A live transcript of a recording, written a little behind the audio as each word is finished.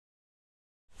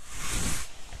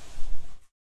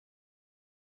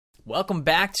Welcome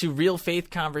back to Real Faith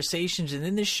Conversations, and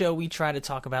in this show we try to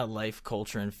talk about life,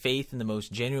 culture, and faith in the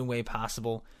most genuine way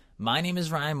possible. My name is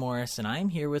Ryan Morris, and I'm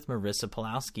here with Marissa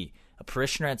Pawlowski, a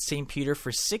parishioner at St. Peter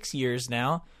for 6 years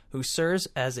now, who serves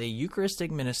as a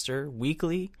Eucharistic Minister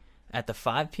weekly at the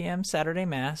 5 p.m. Saturday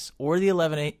Mass or the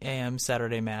 11 a.m.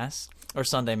 Saturday Mass, or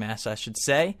Sunday Mass, I should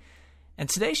say. And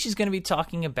today she's going to be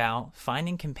talking about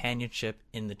finding companionship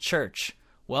in the church.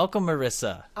 Welcome,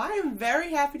 Marissa. I am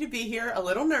very happy to be here. A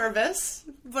little nervous,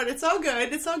 but it's all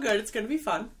good. It's all good. It's going to be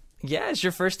fun. Yeah, it's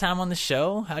your first time on the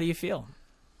show. How do you feel?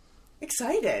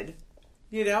 Excited.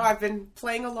 You know, I've been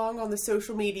playing along on the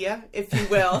social media, if you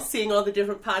will, seeing all the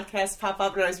different podcasts pop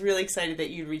up, and I was really excited that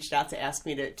you reached out to ask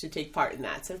me to take part in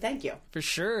that. So thank you. For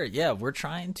sure. Yeah, we're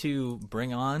trying to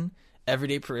bring on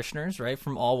everyday parishioners, right,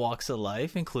 from all walks of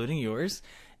life, including yours.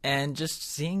 And just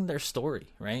seeing their story,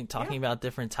 right? Talking about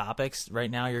different topics. Right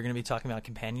now, you're going to be talking about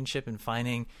companionship and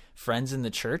finding friends in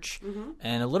the church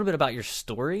and a little bit about your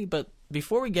story. But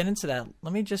before we get into that,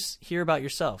 let me just hear about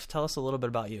yourself. Tell us a little bit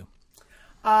about you.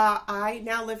 I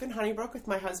now live in Honeybrook with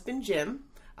my husband, Jim.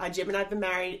 Jim and I have been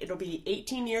married. It'll be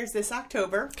 18 years this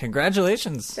October.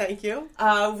 Congratulations. Thank you.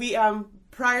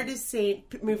 Prior to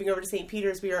moving over to St.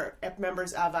 Peter's, we were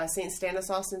members of St.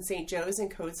 Stanislaus and St. Joe's in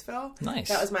Coatesville. Nice.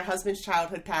 That was my husband's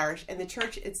childhood parish. And the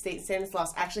church at St.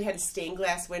 Stanislaus actually had a stained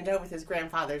glass window with his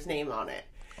grandfather's name on it.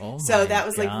 Oh, so that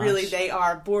was gosh. like really, they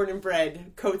are born and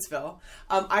bred Coatesville.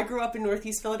 I grew up in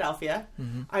Northeast Philadelphia.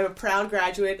 I'm a proud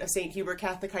graduate of St. Hubert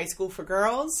Catholic High School for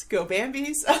Girls. Go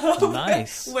Bambies.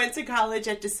 Nice. Went to college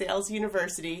at DeSales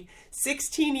University.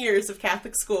 16 years of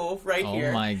Catholic school right here.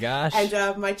 Oh my gosh.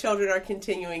 And my children are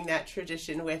continuing that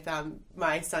tradition with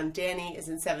my son Danny is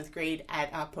in 7th grade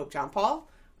at Pope John Paul.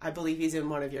 I believe he's in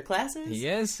one of your classes. He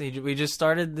is. We just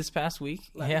started this past week.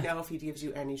 Let me know if he gives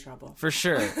you any trouble. For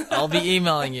sure. I'll be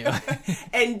emailing you.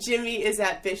 And Jimmy is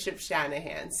at Bishop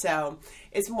Shanahan. So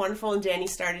it's wonderful. And Danny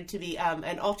started to be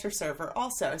an altar server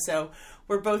also. So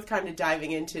we're both kind of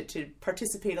diving into to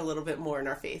participate a little bit more in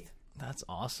our faith. That's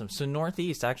awesome. So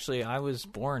Northeast, actually, I was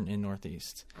born in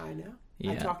Northeast. I know.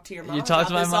 Yeah. I talk to your mom You talk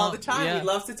to my this mom all the time. Yeah. We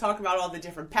love to talk about all the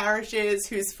different parishes,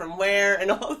 who's from where,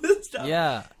 and all this stuff.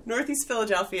 Yeah. Northeast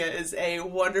Philadelphia is a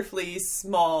wonderfully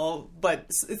small, but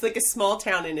it's like a small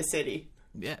town in a city.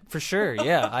 Yeah, for sure.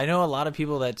 Yeah. I know a lot of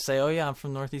people that say, oh, yeah, I'm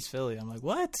from Northeast Philly. I'm like,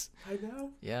 what? I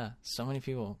know. Yeah, so many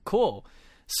people. Cool.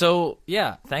 So,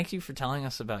 yeah, thank you for telling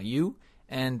us about you,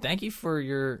 and thank you for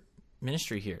your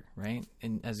ministry here, right,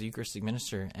 and as a Eucharistic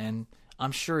Minister. And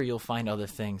I'm sure you'll find other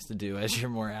things to do as you're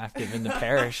more active in the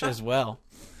parish as well.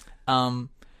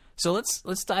 So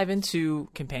let's dive into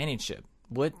companionship.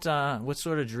 What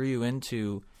sort of drew you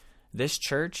into this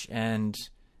church and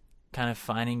kind of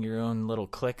finding your own little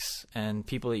cliques and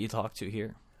people that you talk to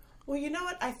here? Well, you know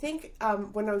what? I think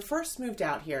when I first moved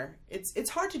out here, it's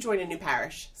hard to join a new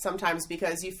parish sometimes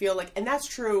because you feel like, and that's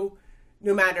true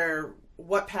no matter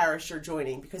what parish you're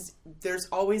joining, because there's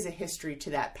always a history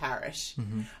to that parish.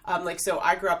 So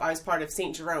I grew up, I was part of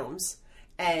St. Jerome's,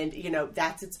 and you know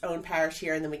that's its own parish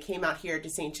here. And then we came out here to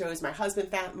St. Joe's. My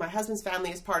husband's family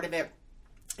is part of it,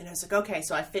 and I was like, okay,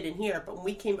 so I fit in here. But when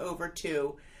we came over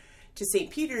to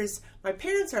St. Peter's, my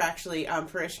parents are actually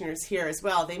parishioners here as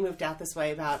well. They moved out this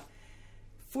way about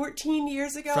 14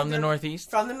 years ago. From the Northeast?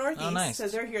 From the Northeast. Oh, nice. So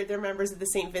they're here. They're members of the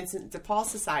St. Vincent de Paul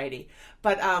Society.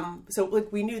 But, so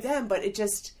like we knew them, but it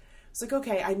just, it's like,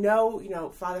 okay, I know,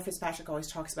 Father Fitzpatrick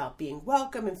always talks about being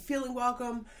welcome and feeling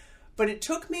welcome, but it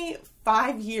took me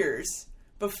 5 years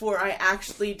before I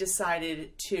actually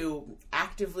decided to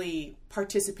actively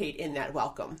participate in that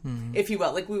welcome, if you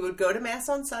will. Like we would go to Mass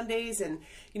on Sundays and,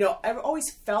 I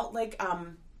always felt like,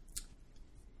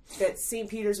 that St.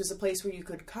 Peter's was a place where you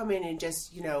could come in and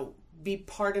just, be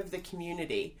part of the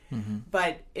community.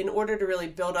 But in order to really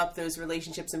build up those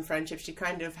relationships and friendships, you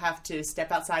kind of have to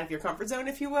step outside of your comfort zone,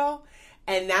 if you will.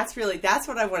 And that's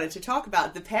what I wanted to talk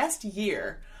about. The past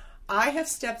year, I have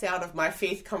stepped out of my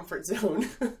faith comfort zone.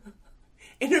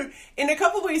 In a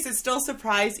couple ways that still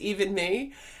surprise even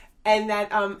me, and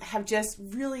that have just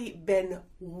really been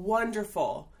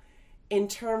wonderful in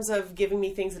terms of giving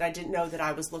me things that I didn't know that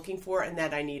I was looking for and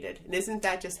that I needed. And isn't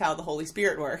that just how the Holy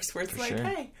Spirit works? Where it's like, sure.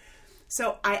 Hey.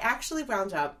 So I actually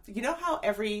wound up, you know how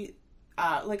every,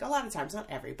 like a lot of times, not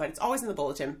every, but it's always in the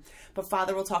bulletin, but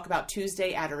Father will talk about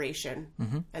Tuesday adoration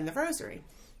and the rosary.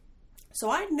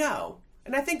 So I know,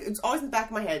 and I think it's always in the back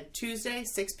of my head, Tuesday,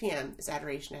 6 p.m. is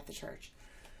adoration at the church.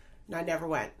 And I never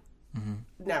went.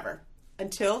 Never.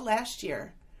 Until last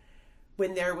year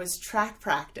when there was track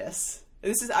practice.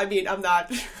 This is, I'm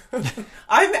not,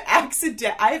 I've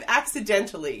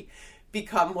accidentally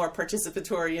become more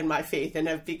participatory in my faith and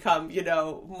have become,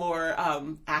 more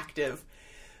active.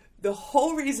 The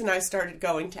whole reason I started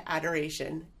going to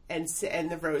adoration and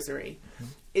the rosary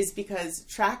is because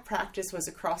track practice was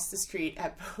across the street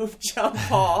at Pope John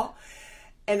Paul,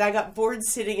 and I got bored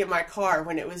sitting in my car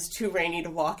when it was too rainy to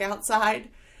walk outside.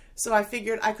 So I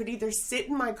figured I could either sit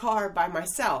in my car by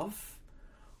myself,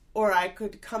 or I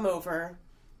could come over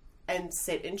and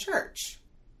sit in church.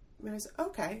 And I was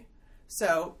okay.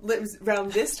 So it was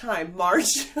around this time,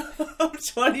 March of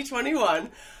 2021. I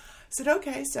said,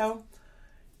 okay, so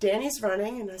Danny's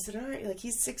running. And I said, all right,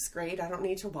 he's 6th grade. I don't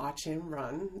need to watch him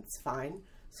run. It's fine.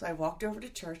 So I walked over to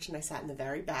church and I sat in the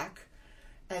very back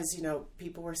as,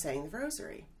 people were saying the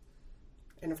rosary.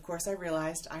 And of course I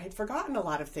realized I had forgotten a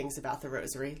lot of things about the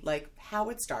rosary, like how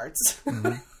it starts,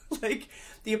 like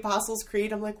the Apostles'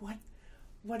 Creed. I'm like,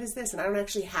 what is this? And I don't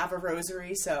actually have a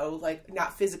rosary, so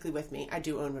not physically with me. I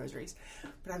do own rosaries,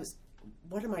 but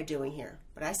what am I doing here?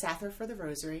 But I sat there for the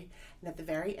rosary, and at the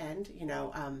very end,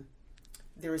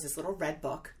 there was this little red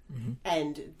book,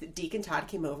 and Deacon Todd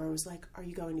came over and was like, "Are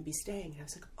you going to be staying?" And I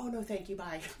was like, "Oh no, thank you,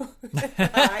 bye."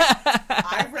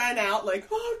 I ran out I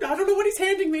don't know what he's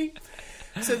handing me.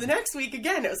 So the next week,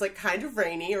 again, it was kind of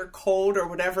rainy or cold or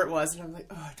whatever it was, and I'm like,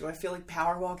 oh, do I feel like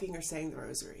power walking or saying the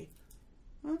rosary?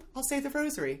 I'll say the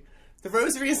rosary. The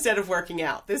rosary instead of working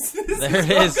out. This there is it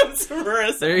welcome is. to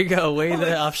Marissa. There you go. Weigh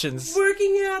the options.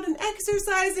 Working out and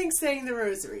exercising, saying the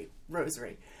rosary.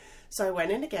 So I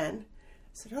went in again.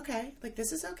 Said, okay,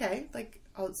 this is okay.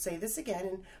 I'll say this again.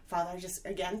 And Father, I just,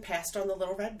 again, passed on the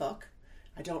little red book.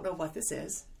 I don't know what this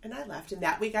is. And I left. And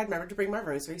that week I remembered to bring my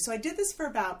rosary. So I did this for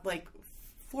about 4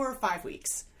 or 5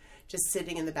 weeks, just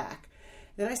sitting in the back.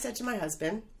 Then I said to my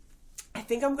husband, I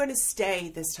think I'm going to stay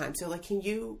this time. So can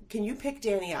you pick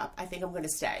Danny up? I think I'm going to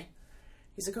stay.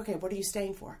 He's like, okay, what are you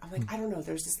staying for? I'm like, I don't know.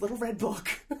 There's this little red book.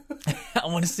 I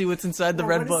want to see what's inside the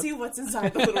red book. I want to see what's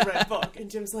inside the little red book.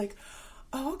 And Jim's like,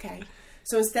 oh, okay.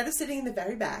 So instead of sitting in the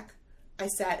very back, I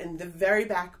sat in the very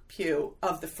back pew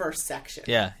of the first section.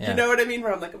 Yeah. You know what I mean?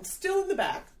 Where I'm still in the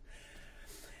back.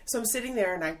 So I'm sitting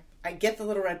there, and I get the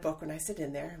little red book when I sit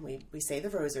in there, and we say the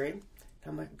rosary. And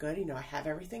I'm like, good, I have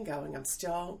everything going. I'm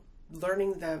still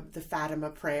learning the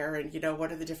Fatima prayer and,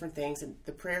 what are the different things. And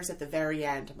the prayers at the very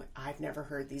end, I'm like, I've never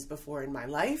heard these before in my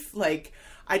life.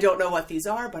 I don't know what these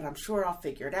are, but I'm sure I'll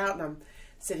figure it out. And I'm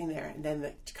sitting there, and then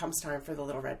it comes time for the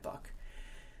little red book.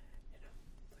 And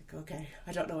I'm like, okay,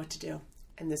 I don't know what to do.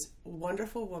 And this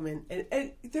wonderful woman,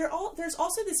 and there's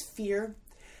also this fear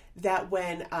that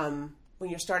when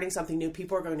you're starting something new,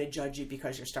 people are going to judge you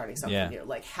because you're starting something new.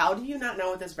 How do you not know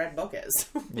what this red book is?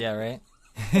 Yeah, right.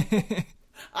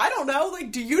 I don't know.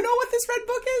 Do you know what this red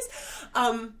book is?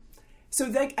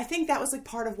 So I think that was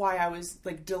part of why I was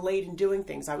delayed in doing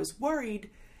things. I was worried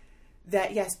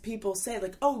that, yes, people say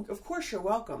oh, of course you're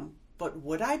welcome, but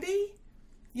would I be?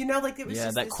 It was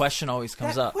just that question always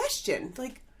comes up. Question,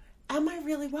 am I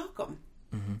really welcome?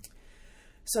 Mm-hmm.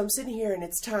 So I'm sitting here, and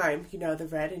it's time, the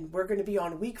red, and we're going to be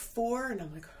on week 4, and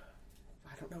I'm like,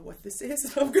 I don't know what this is,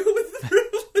 and I'm going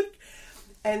through.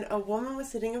 And a woman was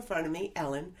sitting in front of me,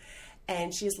 Ellen,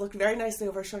 and she's looked very nicely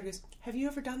over her shoulder and goes, have you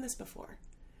ever done this before?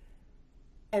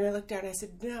 And I looked down and I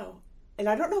said, no. And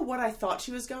I don't know what I thought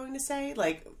she was going to say.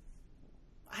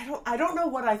 I don't know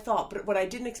what I thought, but what I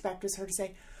didn't expect was her to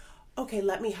say, okay,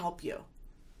 let me help you.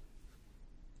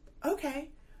 Okay.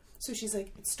 So she's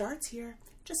like, it starts here.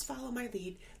 Just follow my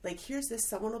lead. Here's this.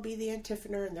 Someone will be the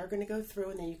antiphonor, and they're going to go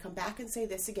through, and then you come back and say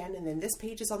this again, and then this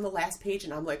page is on the last page,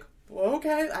 and I'm like, well,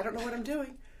 okay, I don't know what I'm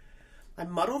doing. I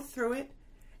muddled through it,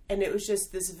 and it was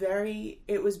just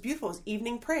it was beautiful. It was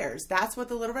evening prayers. That's what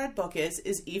the little red book is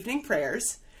evening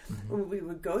prayers. Mm-hmm. We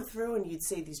would go through, and you'd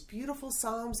say these beautiful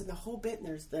psalms and the whole bit, and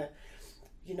there's the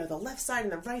left side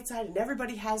and the right side, and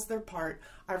everybody has their part.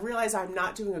 I realize I'm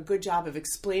not doing a good job of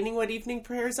explaining what evening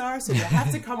prayers are, so you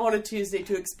have to come on a Tuesday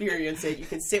to experience it. You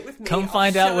can sit with me. Come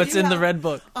find out what's in the red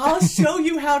book. I'll show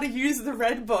you how to use the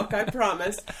red book, I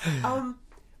promise.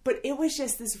 But it was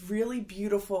just this really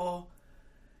beautiful,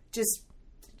 just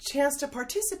chance to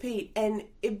participate and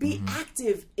be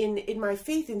active in my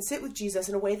faith and sit with Jesus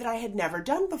in a way that I had never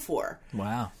done before.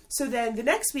 Wow. So then the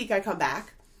next week I come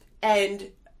back, and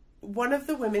one of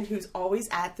the women who's always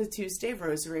at the Tuesday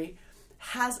Rosary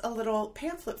has a little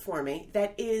pamphlet for me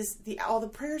that is all the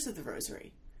prayers of the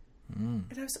Rosary. And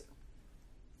I was,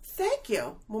 thank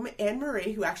you. Woman Anne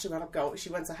Marie, who actually wound up going, she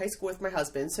went to high school with my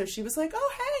husband, so she was like,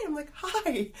 oh, hey. I'm like,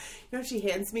 hi. She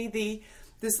hands me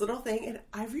this little thing, and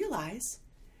I realize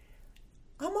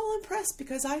I'm all impressed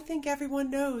because I think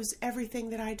everyone knows everything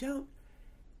that I don't.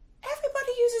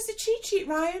 Everybody uses a cheat sheet,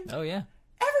 Ryan. Oh, yeah.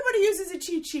 Everybody uses a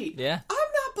cheat sheet. Yeah. I'm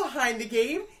not not behind the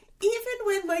game. Even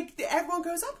when, like, everyone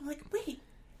goes up, I'm like, wait,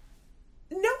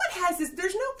 no one has this.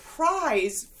 There's no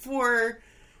prize for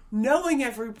knowing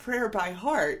every prayer by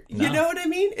heart. No. You know what I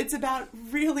mean? It's about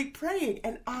really praying.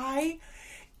 And I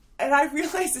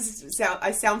realize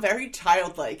I sound very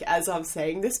childlike as I'm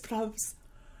saying this, but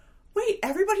wait,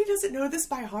 everybody doesn't know this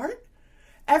by heart?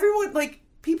 Everyone, like,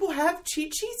 people have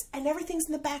cheat sheets and everything's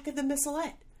in the back of the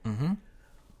missalette. Mm-hmm.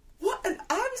 What? And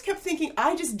I just kept thinking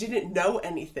I just didn't know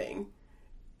anything.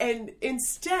 And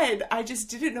instead, I just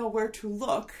didn't know where to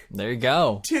look. There you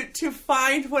go. To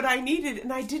find what I needed.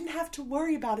 And I didn't have to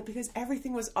worry about it because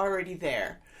everything was already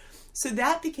there. So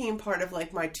that became part of,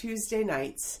 like, my Tuesday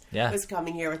nights. Yeah. Was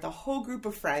coming here with a whole group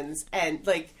of friends. And,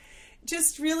 like,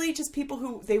 just really just people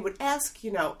who they would ask,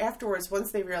 you know, afterwards,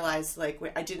 once they realized, like,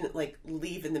 I didn't, like,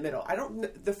 leave in the middle.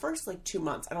 The first, like, 2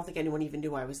 months, I don't think anyone even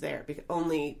knew I was there.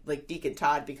 Only, like, Deacon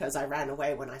Todd, because I ran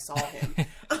away when I saw him.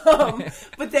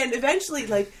 But then eventually,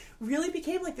 like, really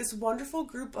became, like, this wonderful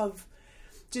group of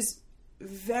just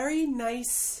very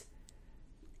nice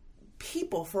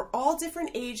people for all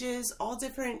different ages, all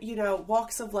different, you know,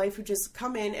 walks of life who just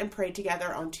come in and pray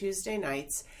together on Tuesday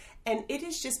nights. And it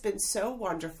has just been so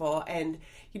wonderful. And,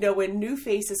 you know, when new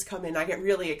faces come in, I get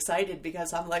really excited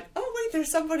because I'm like, oh, wait, there's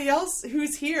somebody else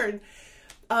who's here.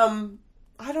 And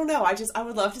I don't know. I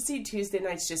would love to see Tuesday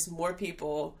nights, just more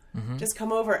people just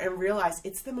come over and realize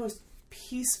it's the most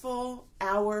peaceful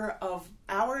hour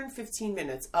and 15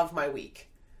 minutes of my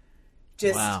week.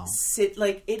 Just sit,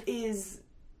 like, it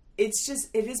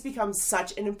has become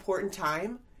such an important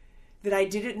time that I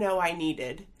didn't know I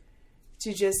needed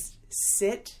to just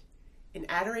sit in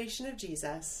adoration of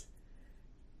Jesus,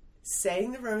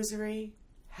 saying the rosary,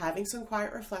 having some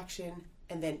quiet reflection,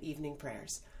 and then evening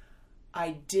prayers.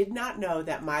 I did not know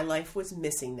that my life was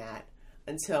missing that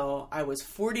until I was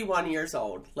 41 years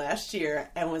old last year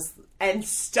and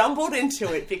stumbled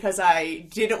into it because I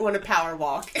didn't want to power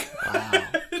walk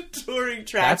during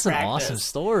track That's an practice. Awesome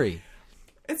story.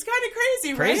 It's kind of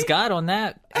crazy, Praise right? God on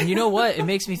that. And you know what? It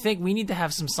makes me think we need to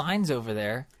have some signs over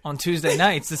there on Tuesday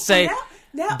nights that say,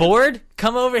 bored,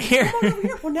 come over here. Come over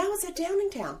here. Well, now it's at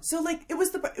Downingtown. So, like,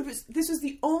 this was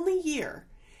the only year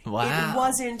it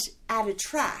wasn't at a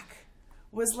track,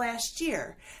 was last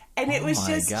year. And it was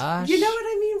just, gosh. You know what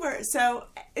I mean? So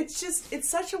it's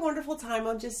such a wonderful time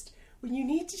on just, when you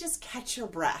need to just catch your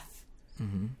breath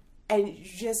and you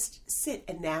just sit.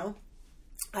 And now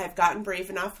I've gotten brave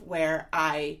enough where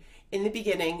in the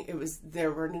beginning,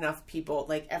 there weren't enough people,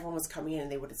 like, everyone was coming in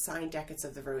and they would assign decades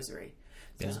of the rosary.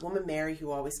 There's a woman, Mary,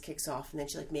 who always kicks off, and then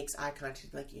she, like, makes eye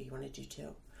contact, like, yeah, you want to do 2?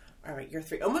 All right, you're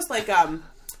 3. Almost like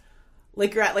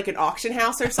you're at, like, an auction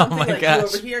house or something. Oh my like, gosh. you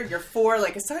over here, you're 4,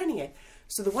 like, assigning it.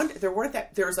 So there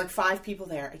was, like, 5 people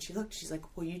there, and she looked, she's like,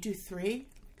 will you do 3?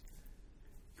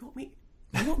 You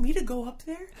want me to go up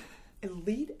there and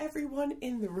lead everyone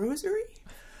in the rosary?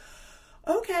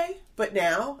 Okay. But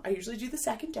now, I usually do the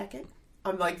second decade.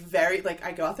 I'm, like,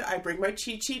 I go out there, I bring my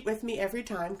cheat sheet with me every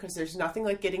time, because there's nothing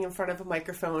like getting in front of a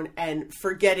microphone and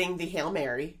forgetting the Hail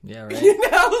Mary. Yeah, right. You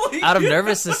know? Like, out of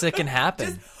nervousness, it can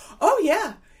happen.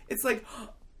 Yeah. It's like...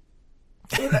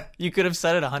 You could have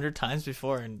said it 100 times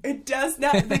before. And it does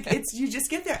not. Like, you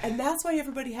just get there. And that's why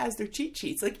everybody has their cheat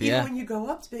sheets. Like, even when you go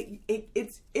up to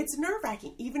it's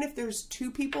nerve-wracking. Even if there's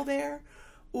 2 people there,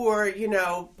 or, you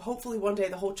know, hopefully one day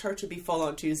the whole church would be full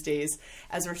on Tuesdays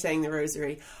as we're saying the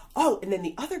rosary. Oh, and then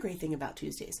the other great thing about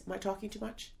Tuesdays. Am I talking too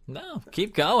much? No,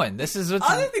 keep going. This is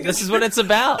what it's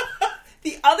about.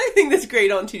 The other thing that's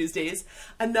great on Tuesdays,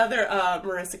 another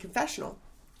Marissa confessional,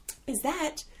 is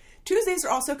that Tuesdays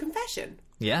are also confession.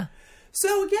 Yeah.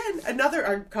 So again,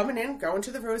 I'm coming in, going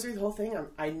to the rosary, the whole thing.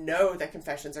 I know that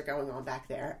confessions are going on back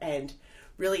there. And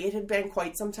really, it had been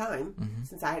quite some time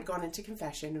since I had gone into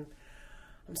confession.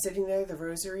 I'm sitting there, the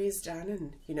rosary is done,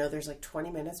 and, you know, there's like 20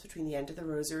 minutes between the end of the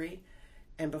rosary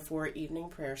and before evening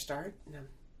prayer start. And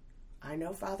I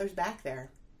know Father's back there.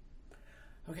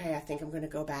 Okay, I think I'm going to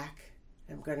go back.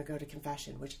 I'm going to go to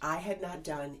confession, which I had not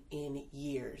done in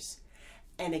years.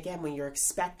 And again, when you're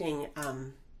expecting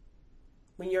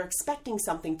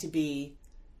something to be,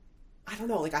 I don't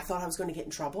know, like, I thought I was going to get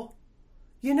in trouble.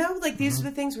 You know, like, these are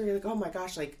the things where you're like, oh my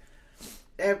gosh, like,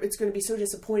 it's going to be so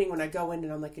disappointing when I go in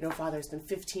and I'm like, you know, Father, it's been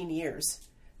 15 years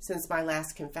since my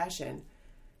last confession.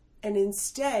 And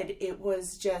instead, it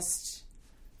was just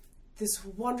this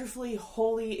wonderfully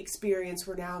holy experience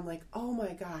where now I'm like, oh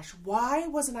my gosh, why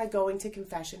wasn't I going to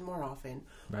confession more often?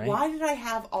 Right. Why did I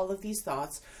have all of these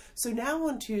thoughts? So now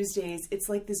on Tuesdays, it's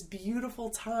like this beautiful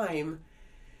time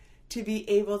to be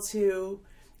able to,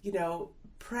 you know,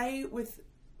 pray with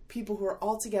people who are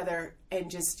all together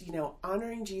and just, you know,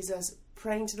 honoring Jesus,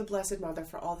 praying to the Blessed Mother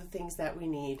for all the things that we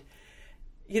need.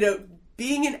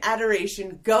 Being in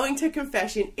adoration, going to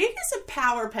confession. It is a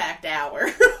power-packed hour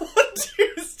on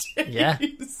Tuesdays. Yeah.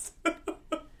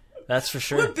 That's for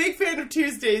sure. I'm a big fan of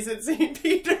Tuesdays at St.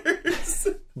 Peter's.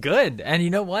 Good. And you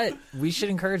know what? We should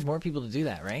encourage more people to do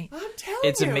that, right? I'm telling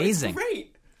it's you. Amazing. It's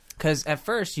great. Because at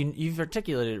first, you've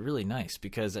articulated it really nice,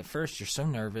 because at first you're so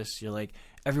nervous. You're like,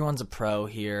 everyone's a pro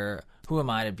here. Who am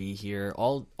I to be here?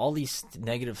 All these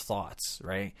negative thoughts,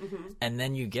 right? Mm-hmm. And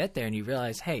then you get there and you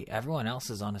realize, hey, everyone else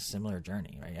is on a similar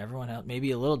journey, right? Everyone else may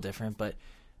be a little different, but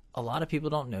a lot of people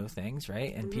don't know things,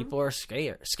 right? And people are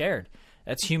scared.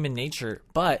 That's human nature.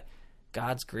 But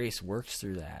God's grace works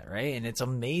through that, right? And it's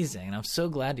amazing. And I'm so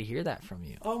glad to hear that from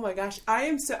you. Oh my gosh.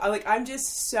 I'm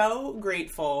just so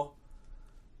grateful.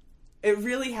 It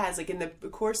really has, in the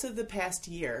course of the past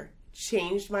year,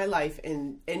 changed my life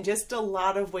in just a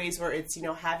lot of ways, where it's,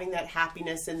 having that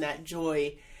happiness and that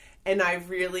joy. And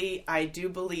I do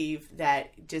believe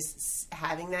that just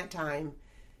having that time,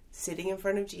 sitting in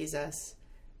front of Jesus,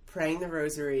 praying the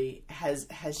rosary has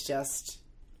just,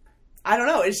 I don't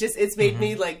know, it's made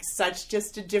me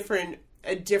just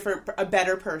a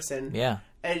better person. Yeah.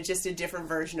 And just a different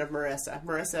version of Marissa.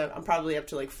 Marissa, I'm probably up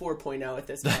to 4.0 at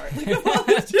this point. Of all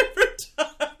the different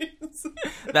times.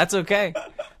 That's okay.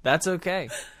 That's okay.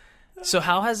 So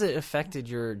how has it affected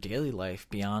your daily life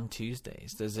beyond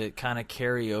Tuesdays? Does it kind of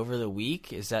carry over the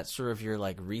week? Is that sort of your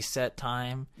reset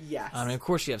time? Yes. I mean, of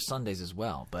course you have Sundays as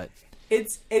well, but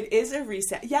it is a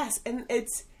reset. Yes, and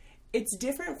it's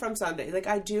different from Sunday.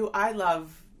 I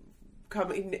love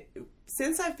coming.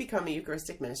 Since I've become a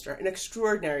Eucharistic minister, an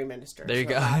extraordinary minister. There you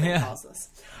go. Yeah. Calls us.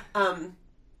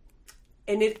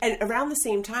 And around the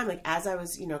same time, as I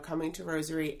was, coming to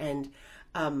Rosary and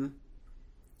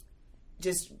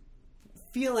just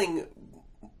feeling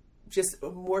just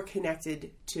more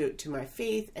connected to my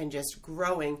faith and just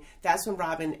growing, that's when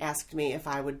Robin asked me if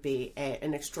I would be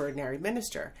an extraordinary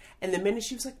minister. And the minute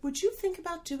she was like, would you think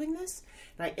about doing this?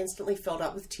 And I instantly filled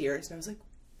up with tears. And I was like,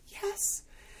 yes.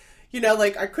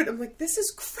 I'm like, this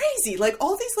is crazy.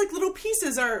 All these little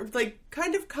pieces are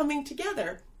kind of coming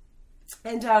together.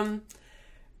 And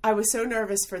I was so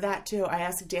nervous for that too. I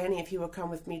asked Danny if he would come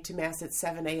with me to Mass at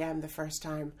 7 a.m. the first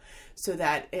time, so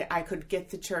that I could get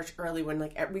to church early when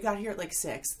we got here at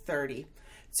 6:30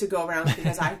 to go around,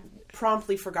 because I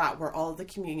promptly forgot where all of the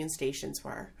communion stations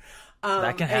were.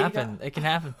 That can happen. It can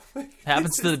happen. It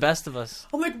happens to the best of us.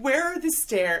 I'm like, where are the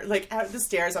stairs? Out the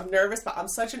stairs. I'm nervous, but I'm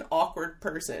such an awkward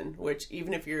person, which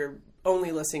even if you're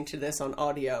only listening to this on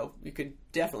audio, you could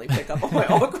definitely pick up on my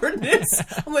awkwardness.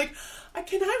 I'm like,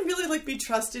 can I really be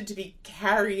trusted to be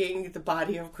carrying the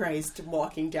body of Christ and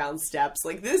walking down steps?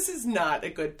 This is not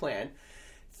a good plan.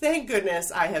 Thank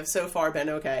goodness I have so far been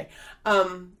okay.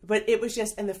 But it was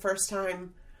just, and the first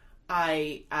time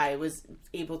I was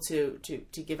able to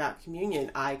give out communion,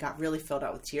 I got really filled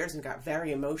out with tears and got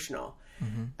very emotional.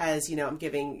 Mm-hmm. As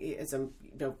I'm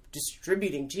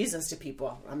distributing Jesus to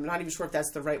people. I'm not even sure if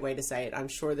that's the right way to say it. I'm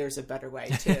sure there's a better way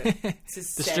to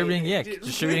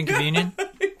distributing communion.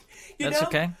 That's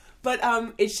okay. But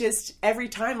it's just every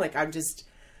time I'm just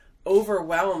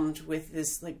overwhelmed with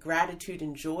this gratitude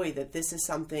and joy that this is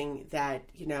something that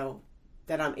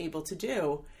that I'm able to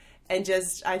do. And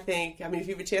just, I think, if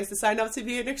you have a chance to sign up to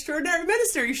be an extraordinary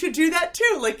minister, you should do that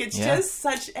too. It's just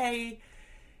such a,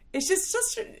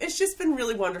 it's just been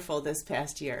really wonderful this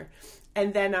past year.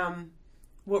 And then,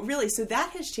 so that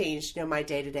has changed, my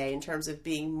day to day in terms of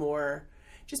being more,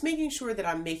 just making sure that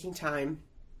I'm making time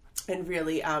and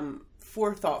really,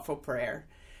 for thoughtful prayer,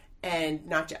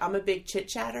 and I'm a big chit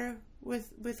chatter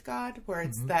with God, where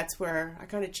that's where I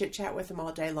kind of chit chat with him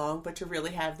all day long, but to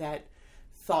really have that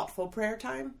thoughtful prayer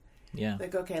time. Yeah.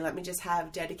 Okay, let me just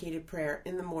have dedicated prayer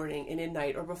in the morning and at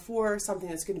night, or before something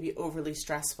that's going to be overly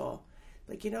stressful.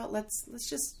 Let's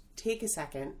just take a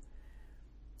second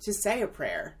to say a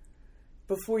prayer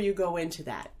before you go into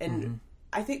that. And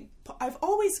I think I've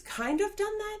always kind of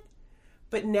done that,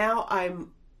 but now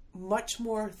I'm much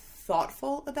more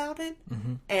thoughtful about it.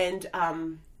 Mm-hmm. And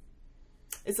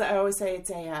I always say it's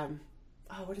a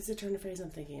what is the turn of phrase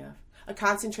I'm thinking of? A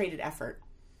concentrated effort.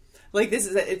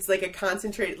 It's a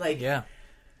concentrated,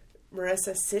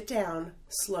 Marissa, sit down,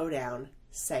 slow down,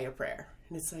 say a prayer.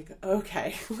 And it's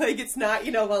okay. It's not,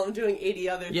 while I'm doing 80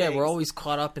 other things. Yeah, we're always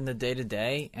caught up in the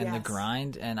day-to-day and the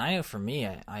grind. And I know for me,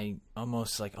 I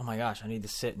almost oh my gosh, I need to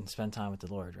sit and spend time with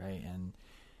the Lord, right? And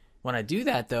when I do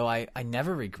that, though, I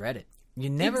never regret it. You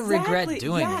never regret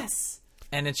doing it.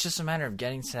 And it's just a matter of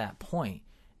getting to that point.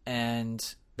 And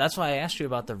that's why I asked you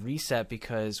about the reset,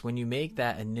 because when you make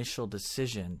that initial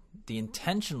decision, the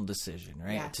intentional decision,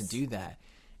 right, to do that,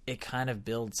 it kind of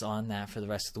builds on that for the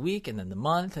rest of the week, and then the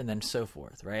month, and then so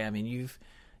forth, right? I mean,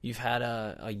 you've had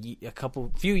a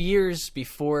few years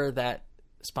before that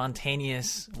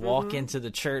spontaneous walk into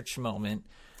the church moment.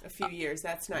 A few years,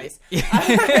 that's nice.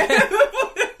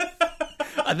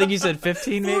 I think you said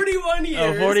 15, maybe? 41 years.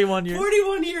 Oh, 41 years.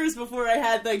 41 years before I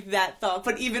had, like, that thought.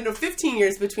 But even 15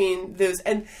 years between those.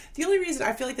 And the only reason,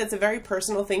 I feel like that's a very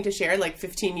personal thing to share, like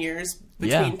 15 years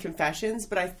between confessions.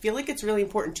 But I feel like it's really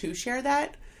important to share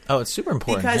that. Oh, it's super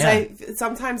important. Because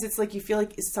sometimes it's like you feel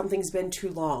like something's been too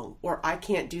long, or I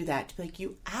can't do that. Like,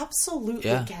 you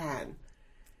absolutely can.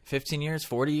 15 years,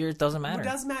 40 years, doesn't matter. It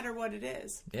doesn't matter what it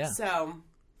is. Yeah. So...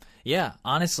 yeah,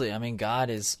 honestly, I mean,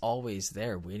 God is always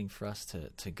there waiting for us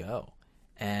to go.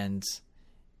 And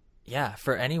yeah,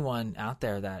 for anyone out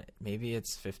there that maybe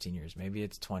it's 15 years, maybe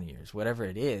it's 20 years, whatever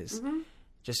it is,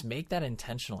 just make that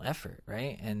intentional effort,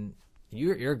 right? And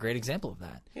you're a great example of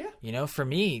that. Yeah. You know, for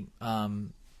me,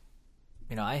 I've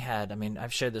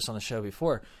shared this on the show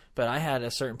before, but I had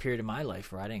a certain period of my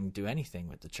life where I didn't do anything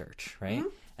with the church, right?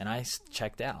 And I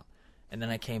checked out. And then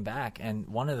I came back, and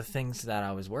one of the things that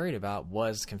I was worried about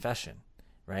was confession,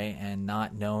 right? And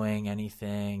not knowing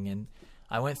anything. And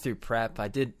I went through prep. I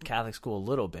did Catholic school a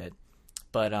little bit,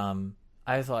 but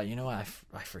I thought, you know what?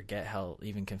 I forget how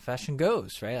even confession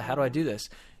goes, right? How do I do this?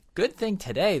 Good thing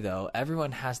today, though,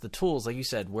 everyone has the tools, like you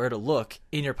said, where to look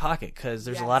in your pocket, because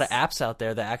there's a lot of apps out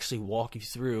there that actually walk you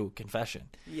through confession.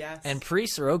 Yes. And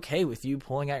priests are okay with you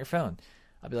pulling out your phone.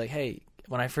 I'll be like, hey,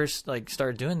 when I first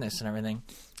started doing this and everything,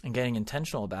 and getting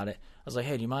intentional about it, I was like,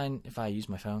 hey, do you mind if I use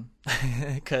my phone?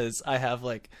 Because I have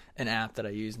an app that I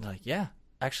use, and they're like, yeah,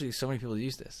 actually so many people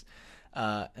use this.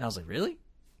 And I was like, really?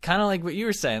 Kind of like what you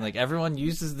were saying, like everyone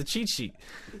uses the cheat sheet.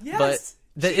 Yes.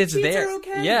 But it's there. Are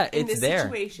okay yeah, in it's this there.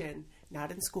 Situation.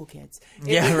 Not in school kids.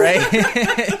 Yeah, right.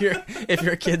 if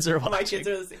your kids are watching. My kids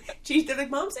are listening. They're like,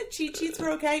 Mom said cheat sheets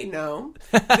were okay. No,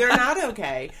 they're not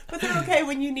okay. But they're okay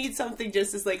when you need something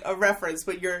just as like a reference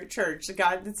when you're at church.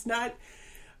 God, it's not...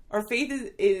 Our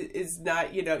faith is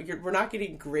not, we're not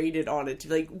getting graded on it.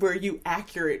 Like, were you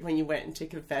accurate when you went into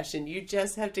confession? You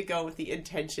just have to go with the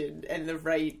intention and the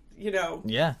right,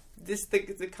 Yeah.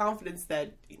 The confidence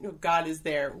that, God is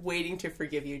there waiting to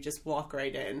forgive you. Just walk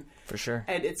right in. For sure.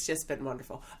 And it's just been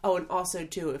wonderful. Oh, and also,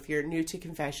 too, if you're new to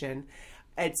confession,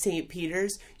 at St.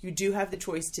 Peter's, you do have the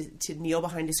choice to kneel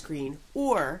behind a screen,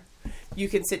 or you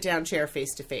can sit down chair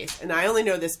face to face. And I only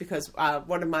know this because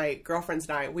one of my girlfriends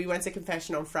and I, we went to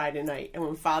confession on Friday night, and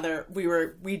when Father,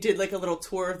 we did like a little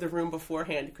tour of the room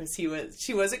beforehand because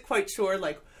she wasn't quite sure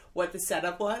like what the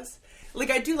setup was.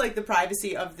 Like, I do like the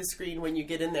privacy of the screen when you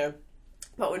get in there,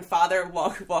 but when Father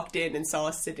walked in and saw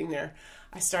us sitting there,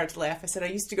 I started to laugh. I said, I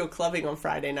used to go clubbing on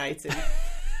Friday nights, and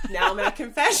now I'm at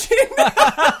confession.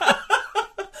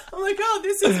 I'm like, oh,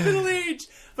 this is middle age.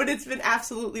 But it's been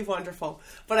absolutely wonderful.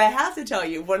 But I have to tell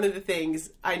you, one of the things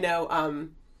I know,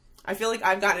 I feel like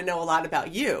I've gotten to know a lot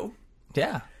about you.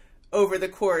 Yeah. Over the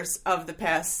course of the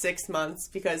past 6 months,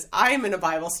 because I am in a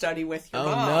Bible study with your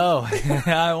mom. Oh, no.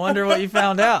 I wonder what you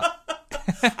found out.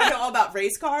 I know all about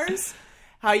race cars,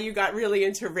 how you got really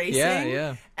into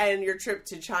racing, and your trip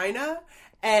to China,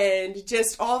 and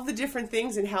just all the different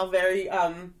things, and how very...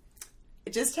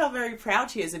 just how very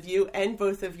proud she is of you and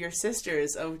both of your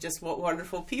sisters, of just what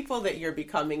wonderful people that you're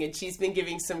becoming. And she's been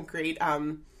giving some great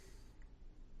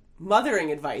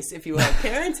mothering advice, if you will,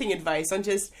 parenting advice on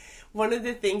just one of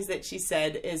the things that she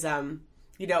said is, a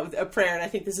prayer. And I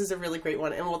think this is a really great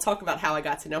one. And we'll talk about how I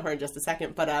got to know her in just a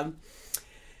second. But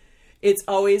it's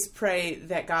always pray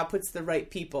that God puts the right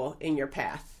people in your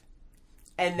path.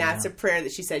 And that's a prayer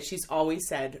that she said she's always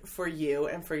said for you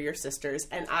and for your sisters.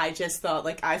 And I just thought,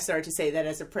 like, I've started to say that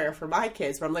as a prayer for my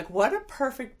kids, where I'm like, what a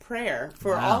perfect prayer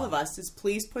for all of us is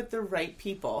please put the right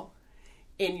people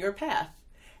in your path.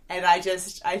 And I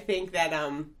think that,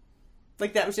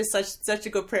 that was just such a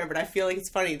good prayer. But I feel like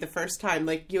it's funny, the first time,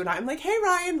 like, you and I'm like, hey,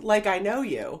 Ryan, like, I know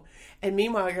you. And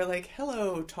meanwhile, you're like,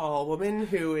 hello, tall woman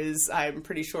who is, I'm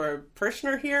pretty sure, a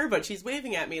parishioner here, but she's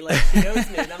waving at me like she knows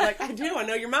me. And I'm like, I do. I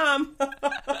know your mom.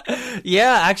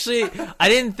 Yeah, actually, I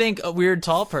didn't think a weird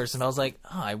tall person. I was like,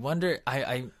 oh, I wonder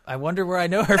where I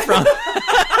know her from.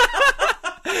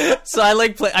 So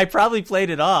I probably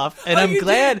played it off, and I'm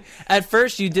glad did. At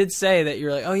first you did say that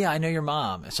you're like, oh yeah, I know your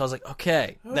mom. So I was like,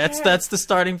 okay. That's the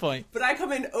starting point. But I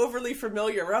come in overly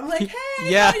familiar, where I'm like,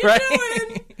 hey, how you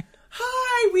doing?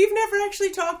 Hi, we've never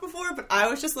actually talked before, but I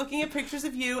was just looking at pictures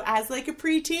of you as like a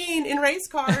preteen in race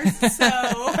cars, so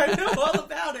I know all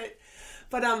about it.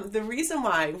 But the reason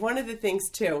why, one of the things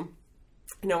too,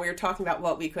 we were talking about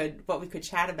what we could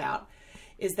chat about,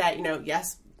 is that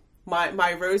yes,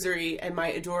 my rosary and my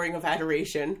adoring of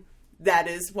adoration that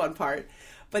is one part.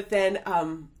 But then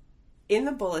in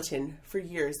the bulletin for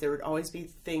years, there would always be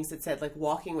things that said like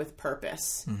walking with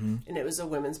purpose. And it was a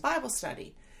women's Bible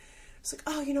study. It's like,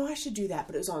 oh, I should do that.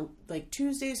 But it was on like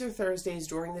Tuesdays or Thursdays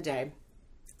during the day.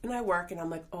 And I work and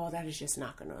I'm like, oh, that is just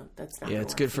not going to, that's not Yeah,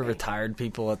 it's good for retired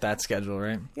people at that schedule,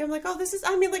 right? Yeah, I'm like, oh, this is,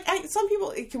 some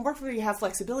people, it can work for you have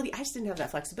flexibility. I just didn't have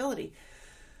that flexibility.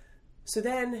 So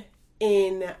then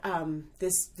in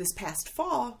this past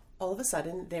fall, all of a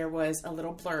sudden there was a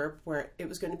little blurb where it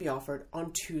was going to be offered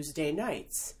on Tuesday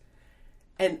nights.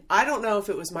 And I don't know if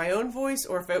it was my own voice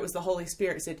or if it was the Holy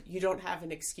Spirit. It said, you don't have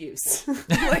an excuse.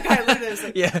 Like I literally was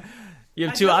like, yeah, you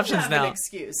have two options now. An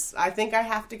excuse. I think I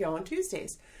have to go on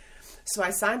Tuesdays. So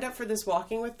I signed up for this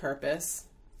Walking with Purpose.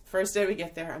 First day we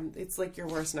get there, it's like your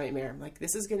worst nightmare. I'm like,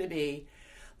 this is going to be,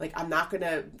 like, I'm not going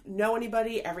to know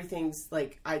anybody. Everything's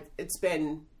like, it's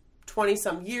been 20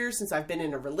 some years since I've been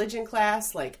in a religion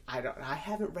class. Like, I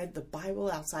haven't read the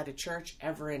Bible outside of church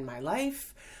ever in my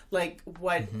life. Like,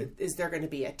 what is there going to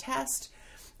be a test?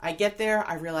 I get there,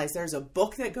 I realize there's a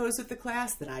book that goes with the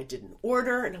class that I didn't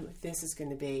order. And I'm like, this is going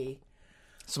to be.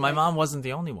 So my mom wasn't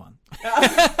the only one.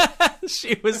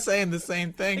 She was saying the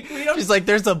same thing. She's like,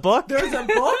 there's a book? There's a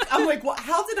book? I'm like, well,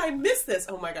 how did I miss this?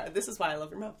 Oh my God, this is why I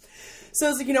love your mom. So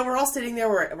it's like, we're all sitting there,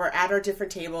 we're at our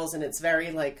different tables, and it's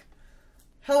very like,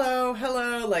 hello,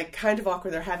 like kind of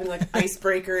awkward. They're having like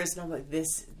icebreakers, and I'm like,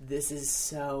 this is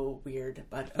so weird,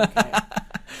 but okay.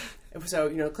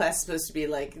 So, class is supposed to be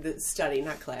like, the study,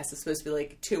 not class, it's supposed to be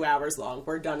like 2 hours long.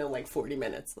 We're done in like 40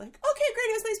 minutes. Like, okay, great,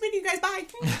 it was nice meeting you guys, bye.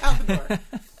 Out the door.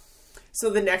 So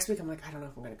the next week, I'm like, I don't know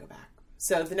if I'm going to go back.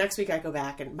 So the next week I go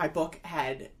back, and my book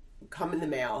had come in the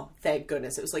mail. Thank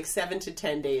goodness. It was like 7 to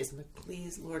 10 days. I'm like,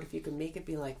 please, Lord, if you could make it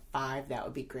be like 5, that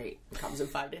would be great. It comes in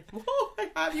 5 days. Oh, I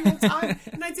have you in time.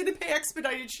 And I didn't pay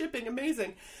expedited shipping.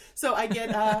 Amazing. So I get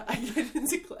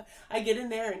in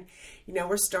there, and,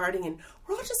 we're starting, and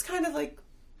we're all just kind of like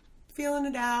feeling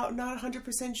it out, not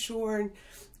 100% sure, and,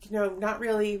 not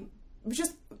really, it was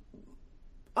just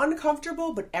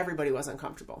uncomfortable, but everybody was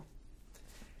uncomfortable.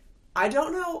 I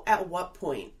don't know at what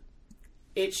point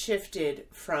it shifted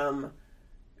from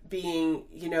being,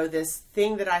 this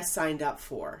thing that I signed up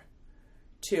for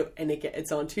to, and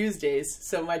it's on Tuesdays,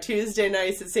 so my Tuesday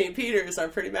nights at St. Peter's are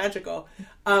pretty magical,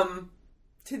 to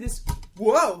this,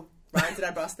 whoa, Ryan, did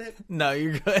I bust it? No,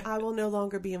 you're good. I will no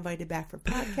longer be invited back for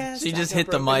podcasts. She just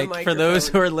hit the mic for those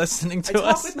who are listening to us.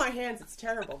 I talk with my hands, it's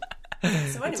terrible. So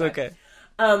anyway. It's okay.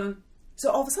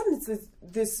 So all of a sudden it's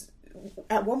this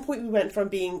at one point we went from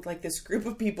being like this group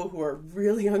of people who are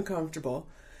really uncomfortable,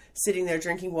 sitting there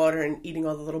drinking water and eating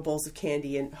all the little bowls of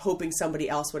candy and hoping somebody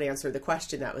else would answer the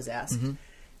question that was asked,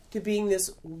 to being this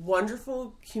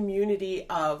wonderful community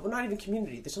of, well, not even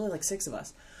community, there's only like 6 of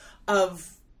us,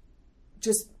 of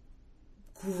just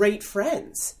great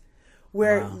friends.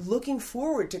 We're looking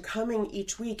forward to coming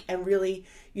each week and really,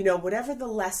 whatever the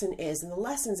lesson is, and the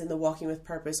lessons in the Walking with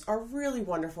Purpose are really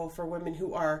wonderful for women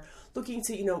who are looking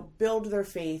to, build their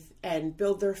faith and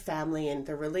build their family and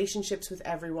their relationships with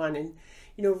everyone and,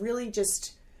 really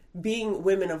just being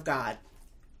women of God.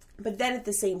 But then at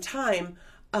the same time,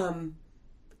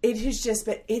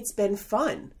 it's been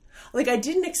fun. Like, I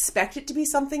didn't expect it to be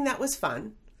something that was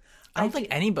fun. I don't think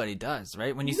anybody does,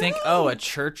 right? When you think, oh, a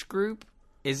church group,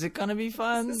 is it going to be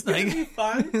fun? Is this going to be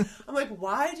fun? I'm like,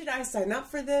 why did I sign up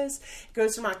for this? It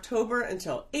goes from October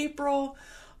until April.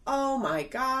 Oh my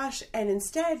gosh. And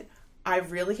instead, I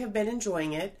really have been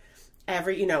enjoying it.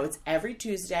 It's every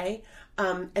Tuesday.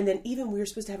 And then even we were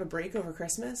supposed to have a break over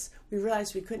Christmas. We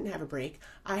realized we couldn't have a break.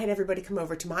 I had everybody come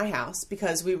over to my house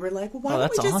because we were like, well, why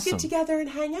don't we just get together and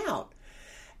hang out?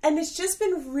 And it's just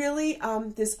been really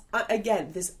this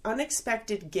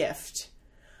unexpected gift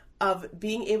of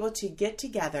being able to get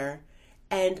together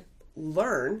and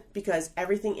learn, because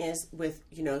everything is with,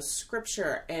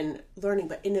 scripture and learning,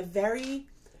 but in a very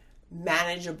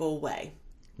manageable way.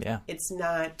 Yeah. It's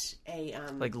not a...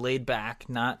 like laid back,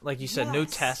 not, like you said, no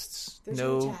tests. There's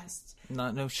no tests.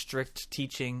 No strict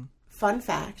teaching. Fun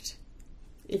fact,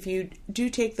 if you do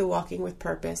take the Walking with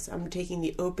Purpose, I'm taking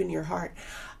the Open Your Heart,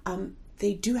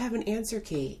 they do have an answer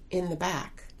key in the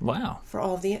back. Wow. For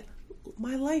all the...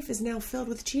 My life is now filled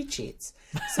with cheat sheets.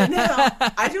 So now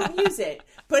I don't use it,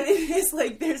 but it is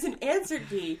like there's an answer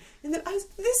key. And then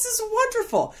this is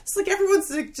wonderful. It's like everyone's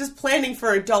like just planning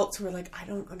for adults who are like, I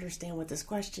don't understand what this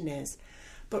question is.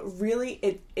 But really,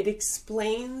 it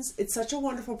explains, it's such a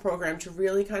wonderful program to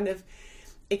really kind of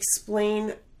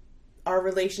explain our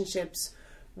relationships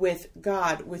with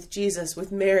God, with Jesus,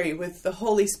 with Mary, with the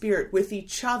Holy Spirit, with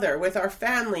each other, with our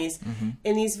families,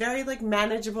 in these very like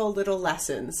manageable little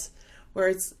lessons. Where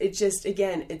it's just,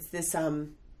 again, it's this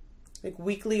like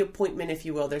weekly appointment, if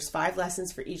you will. There's 5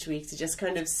 lessons for each week to just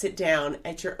kind of sit down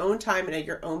at your own time and at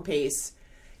your own pace,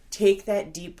 take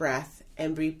that deep breath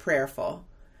and be prayerful.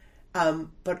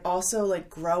 But also like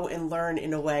grow and learn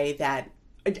in a way that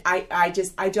I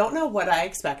don't know what I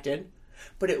expected,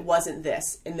 but it wasn't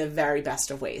this in the very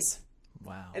best of ways.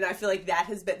 Wow. And I feel like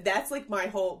that's like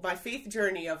my faith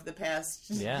journey of the past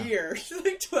year,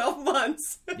 like 12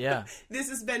 months. Yeah. This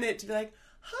has been it, to be like,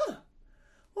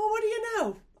 well, what do you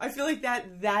know? I feel like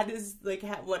that is like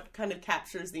what kind of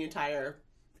captures the entire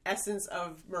essence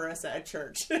of Marissa at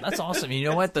church. That's awesome. You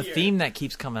know what? The theme that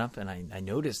keeps coming up, and I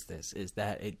noticed this, is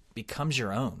that it becomes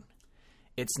your own.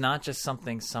 It's not just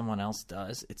something someone else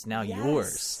does. It's now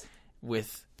yours,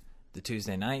 with the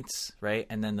Tuesday nights, right?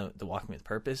 And then the Walking with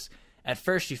Purpose. At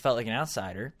first, you felt like an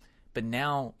outsider, but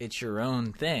now it's your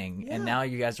own thing. Yeah. And now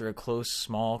you guys are a close,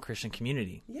 small Christian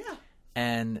community. Yeah.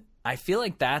 And I feel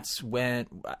like that's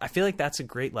a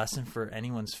great lesson for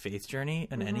anyone's faith journey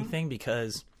and anything,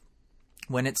 because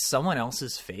when it's someone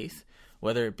else's faith,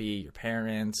 whether it be your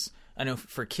parents, I know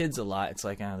for kids a lot, it's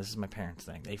like, oh, this is my parents'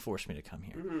 thing. They forced me to come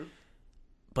here. Mm-hmm.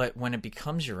 But when it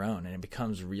becomes your own and it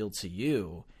becomes real to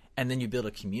you, and then you build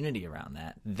a community around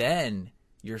that, then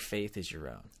your faith is your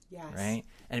own. Yes. Right?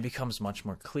 And it becomes much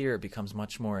more clear. It becomes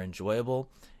much more enjoyable.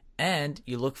 And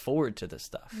you look forward to this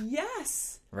stuff.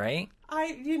 Yes. Right?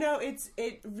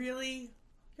 It really,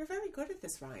 you're very good at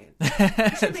this, Ryan.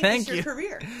 You should make this your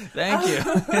career. Thank you.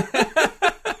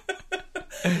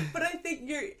 But I think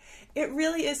it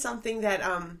really is something that,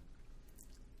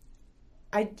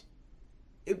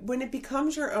 when it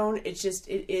becomes your own, it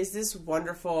is this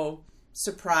wonderful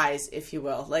surprise, if you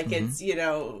will. Like it's,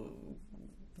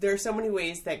 there are so many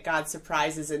ways that God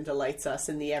surprises and delights us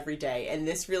in the everyday. And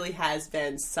this really has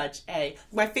been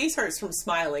my face hurts from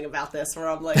smiling about this, where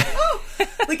I'm like, oh,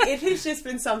 like it has just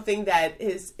been something that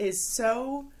is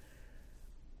so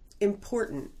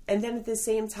important. And then at the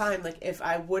same time, like if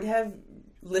I would have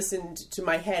listened to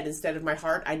my head instead of my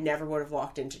heart, I never would have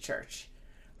walked into church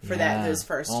for those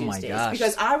first Tuesdays.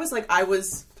 Because I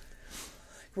was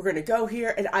we're going to go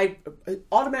here. And I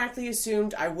automatically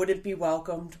assumed I wouldn't be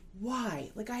welcomed. Why?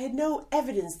 Like I had no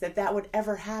evidence that would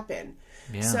ever happen.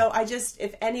 Yeah. So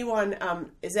if anyone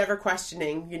is ever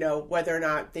questioning, whether or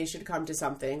not they should come to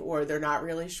something, or they're not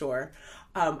really sure,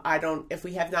 if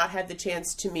we have not had the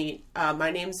chance to meet,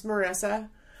 my name's Marissa.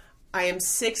 I am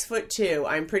 6'2".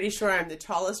 I'm pretty sure I'm the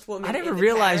tallest woman. I never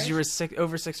realized you were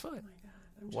over 6 foot. Oh my God.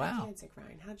 I'm gigantic,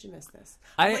 Ryan. How'd you miss this?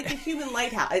 I'm like the human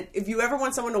lighthouse. If you ever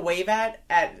want someone to wave at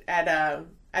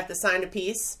the sign of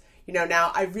peace,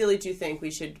 now I really do think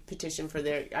we should petition for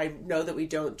I know that we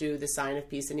don't do the sign of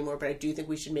peace anymore, but I do think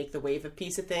we should make the wave of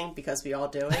peace a thing, because we all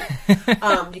do it.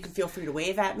 You can feel free to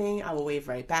wave at me. I will wave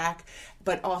right back.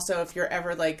 But also, if you're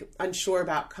ever like unsure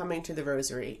about coming to the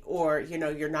rosary, or,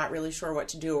 you're not really sure what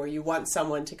to do, or you want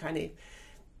someone to kind of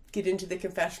get into the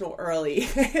confessional early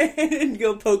and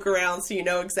go poke around so you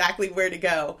know exactly where to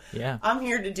go. Yeah. I'm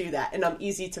here to do that, and I'm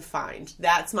easy to find.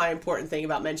 That's my important thing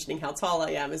about mentioning how tall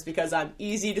I am, is because I'm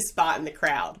easy to spot in the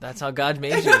crowd. That's how God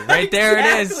made you. Right there it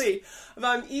is. Exactly.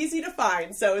 I'm easy to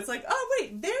find. So it's like, oh,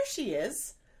 wait, there she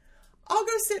is. I'll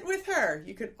go sit with her.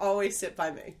 You can always sit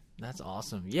by me. That's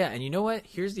awesome. Yeah, and you know what?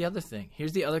 Here's the other thing.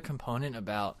 Here's the other component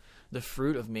about the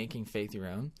fruit of making faith your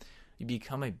own. You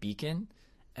become a beacon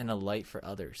and a light for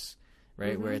others,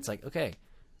 right? Mm-hmm. Where it's like, okay,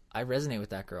 I resonate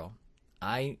with that girl.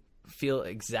 I feel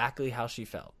exactly how she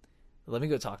felt. Let me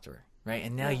go talk to her, right?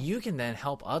 And now you can then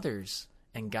help others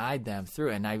and guide them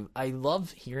through it. And I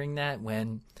love hearing that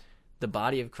when the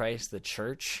body of Christ, the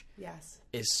church,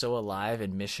 is so alive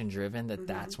and mission-driven that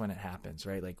that's when it happens,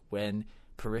 right? Like when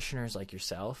parishioners like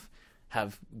yourself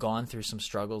have gone through some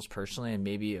struggles personally and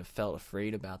maybe have felt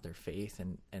afraid about their faith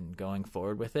and going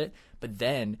forward with it. But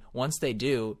then once they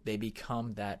do, they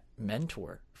become that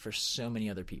mentor for so many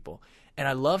other people. And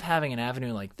I love having an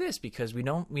avenue like this, because we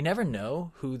never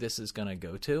know who this is going to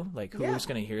go to, like who's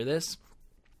going to hear this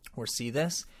or see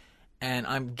this. And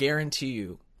I guarantee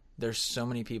you there's so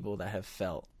many people that have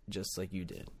felt just like you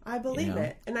did. I believe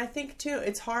it. And I think too,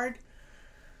 it's hard.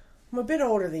 I'm a bit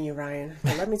older than you, Ryan,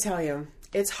 but let me tell you,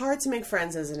 it's hard to make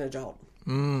friends as an adult.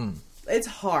 It's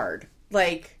hard.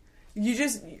 Like,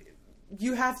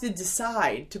 you have to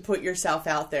decide to put yourself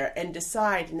out there and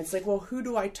decide. And it's like, well, who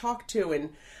do I talk to?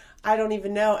 And I don't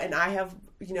even know. And I have,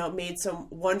 made some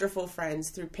wonderful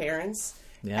friends through parents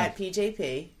at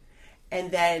PJP.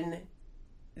 And then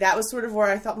that was sort of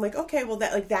where I thought, I'm like, okay, well,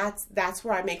 that's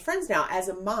where I make friends now as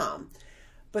a mom.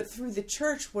 But through the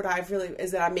church, what I've really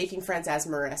is that I'm making friends as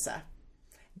Marissa.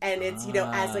 And it's, you know,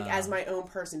 as my own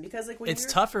person, because like when it's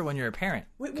tougher when you're a parent,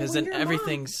 because then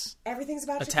everything's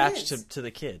about attached to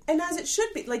the kid. And as it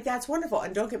should be, like that's wonderful.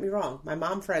 And don't get me wrong, my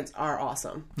mom friends are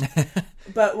awesome.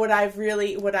 But what I've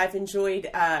enjoyed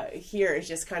here is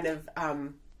just kind of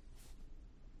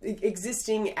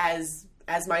existing as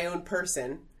my own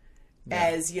person,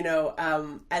 as you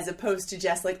know, as opposed to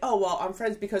just like, oh well, I'm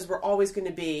friends because we're always going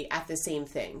to be at the same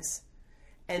things.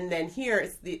 And then here,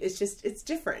 it's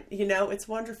different, you know? It's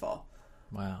wonderful.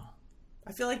 Wow.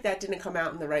 I feel like that didn't come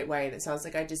out in the right way, and it sounds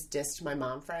like I just dissed my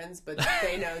mom friends, but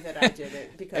they know that I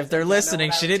didn't. Because if they're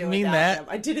listening, she didn't mean that. Them.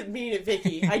 I didn't mean it,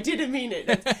 Vicky. I didn't mean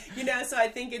it. You know, so I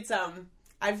think it's,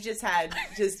 I've just had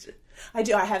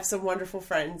I have some wonderful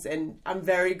friends, and I'm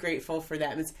very grateful for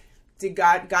them.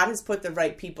 God has put the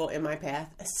right people in my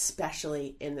path,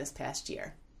 especially in this past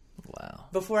year. Wow.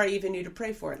 Before I even knew to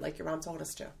pray for it, like your mom told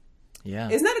us to.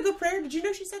 Yeah. Isn't that a good prayer? Did you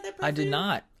know she said that prayer? I did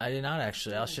not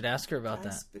actually. I should ask her about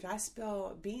that. Did I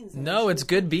spill beans? No, it's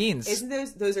good beans.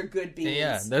 Isn't those are good beans?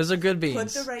 Yeah, those are good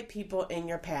beans. Put the right people in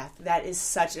your path. That is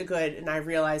such a good, and I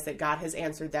realize that God has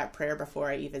answered that prayer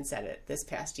before I even said it this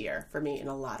past year for me in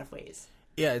a lot of ways.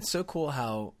 Yeah, it's so cool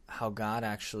how God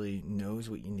actually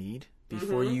knows what you need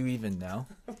before you even know.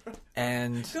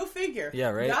 And go figure. Yeah,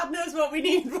 right. God knows what we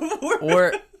need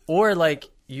before. Or like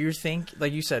you think,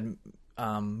 like you said,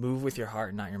 move with your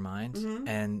heart, not your mind,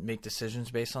 and make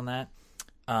decisions based on that.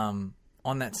 On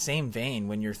that same vein,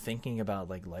 when you're thinking about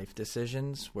like life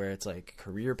decisions, where it's like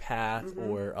career path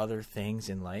or other things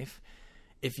in life,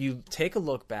 if you take a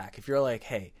look back, if you're like,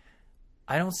 hey,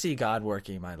 I don't see God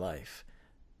working in my life,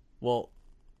 well,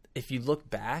 if you look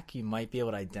back, you might be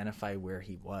able to identify where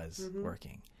he was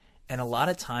working. And a lot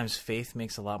of times faith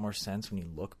makes a lot more sense when you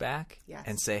look back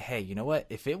and say, hey, you know what?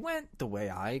 If it went the way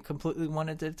I completely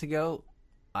wanted it to go,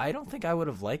 I don't think I would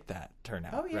have liked that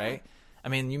turnout, right? I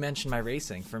mean, you mentioned my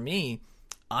racing. For me,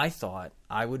 I thought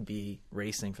I would be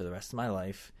racing for the rest of my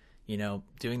life, you know,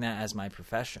 doing that as my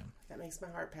profession. That makes my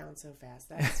heart pound so fast.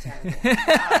 That's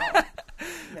terrible.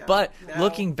 But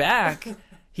looking back,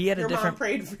 he had a different... Your mom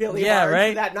prayed really hard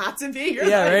for that not to be your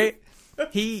life.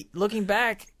 Right? Looking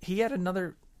back, he had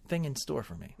another thing in store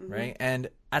for me, right? And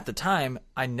at the time,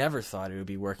 I never thought it would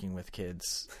be working with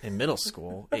kids in middle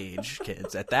school age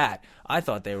kids at that. I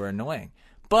thought they were annoying.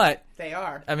 But they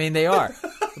are. I mean, they are.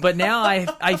 But now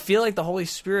I feel like the Holy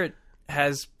Spirit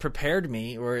has prepared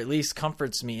me, or at least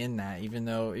comforts me in that,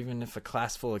 even if a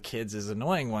class full of kids is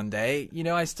annoying one day, you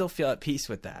know, I still feel at peace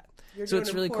with that. You're so doing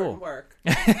it's really cool. Work.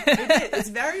 It's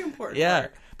very important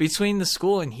work. Between the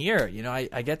school and here, you know,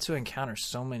 I get to encounter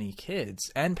so many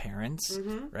kids and parents,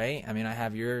 right? I mean, I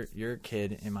have your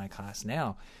kid in my class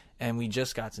now, and we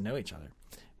just got to know each other.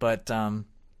 But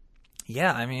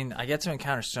yeah, I mean, I get to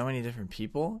encounter so many different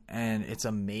people, and it's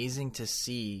amazing to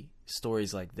see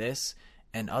stories like this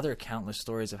and other countless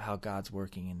stories of how God's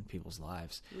working in people's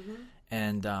lives.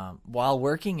 And while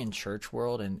working in church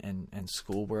world and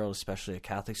school world, especially a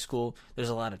Catholic school, there's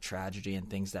a lot of tragedy and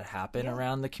things that happen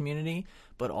around the community.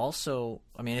 But also,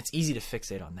 I mean, it's easy to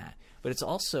fixate on that. But it's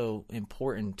also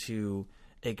important to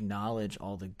acknowledge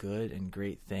all the good and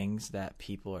great things that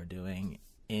people are doing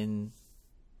with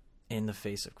the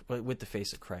face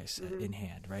of Christ in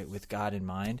hand, right? With God in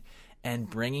mind, and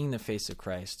bringing the face of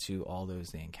Christ to all those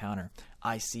they encounter.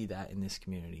 I see that in this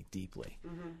community deeply.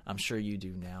 I'm sure you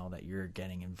do now that you're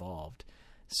getting involved.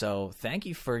 So thank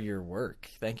you for your work.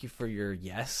 Thank you for your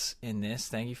yes in this.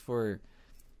 Thank you for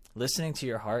listening to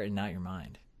your heart and not your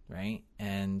mind, right?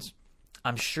 And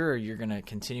I'm sure you're going to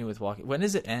continue with walking. When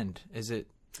does it end? Is it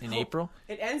in April?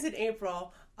 It ends in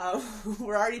April.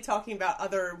 We're already talking about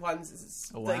other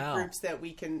ones, like groups that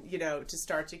we can, you know, to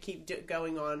start to keep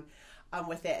going on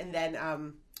with it. And then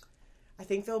I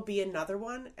think there'll be another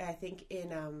one. I think in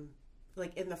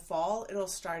the fall it'll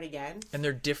start again. And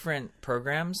they're different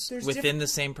programs within the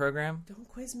same program? Don't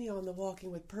quiz me on the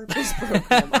Walking with Purpose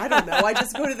program. I don't know. I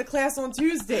just go to the class on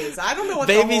Tuesdays. I don't know what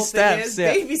the whole thing is.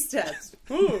 Yeah. Baby steps.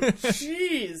 Ooh,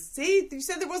 jeez. See, you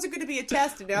said there wasn't going to be a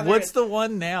test. And now what's the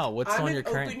one now? What's the one you're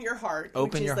current? Open Your Heart.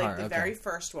 Open Your Heart. The very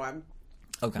first one.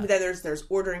 Okay. But then there's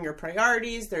ordering your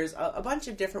priorities. There's a bunch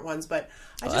of different ones. But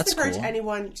I just encourage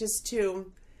anyone just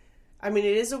to, I mean,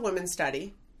 it is a women's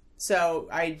study. So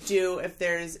I do, if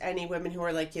there's any women who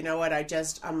are like, you know what,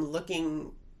 I'm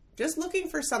looking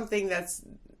for something that's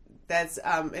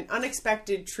an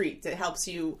unexpected treat that helps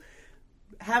you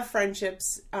have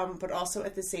friendships, but also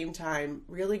at the same time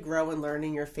really grow and learn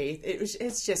in your faith.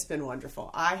 It's just been wonderful.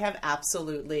 I have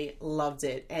absolutely loved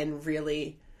it, and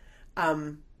really,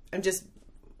 I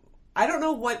don't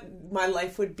know what my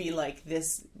life would be like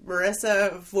this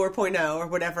Marissa 4.0 or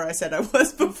whatever I said I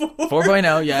was before.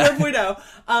 4.0, yeah.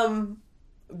 4.0.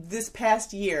 This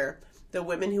past year, the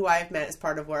women who I have met as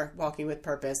part of Walking with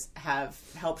Purpose have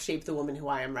helped shape the woman who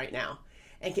I am right now,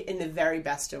 and in the very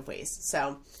best of ways.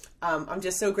 So I'm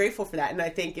just so grateful for that. And I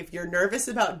think if you're nervous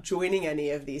about joining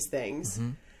any of these things,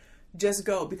 just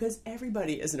go, because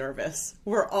everybody is nervous.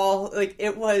 We're all like,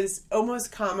 it was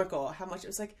almost comical how much it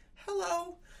was like,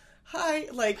 hello, hi,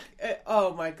 like,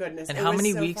 oh my goodness. And how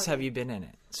many weeks have you been in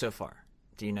it so far?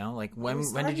 Do you know? Like,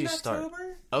 when did you start?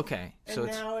 October, okay. So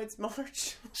now it's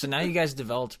March. So now you guys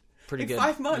developed pretty good.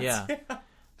 5 months. Yeah.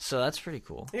 So that's pretty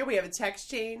cool. Yeah, we have a text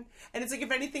chain. And it's like,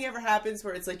 if anything ever happens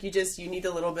where it's like, you need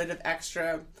a little bit of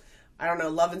extra, I don't know,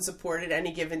 love and support at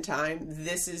any given time,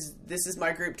 this is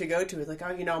my group to go to. It's like, oh,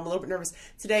 I'm a little bit nervous.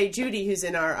 Today, Judy, who's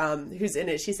in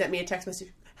it, she sent me a text message.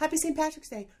 Happy St. Patrick's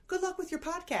Day. Good luck with your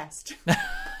podcast.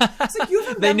 It's like, you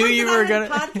remember they knew you were going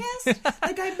to podcast?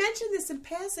 Like, I mentioned this in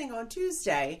passing on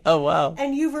Tuesday. Oh, wow.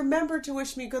 And you remembered to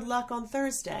wish me good luck on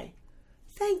Thursday.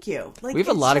 Thank you. Like, we have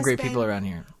a lot of great people around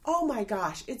here. Oh my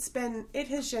gosh, it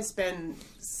has just been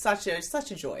such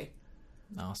a joy.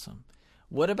 Awesome.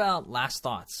 What about last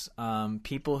thoughts?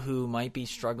 People who might be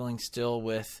struggling still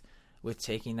with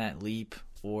taking that leap,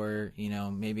 or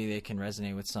maybe they can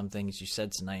resonate with some things you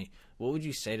said tonight. What would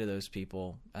you say to those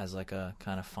people as like a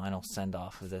kind of final send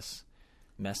off of this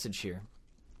message here?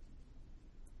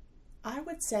 I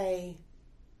would say,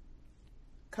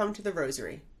 come to the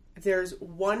rosary. If there's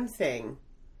one thing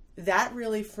that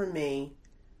really, for me,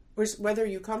 whether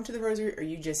you come to the rosary or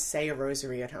you just say a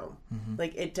rosary at home,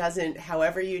 like, it doesn't,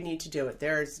 however you need to do it.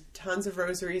 There's tons of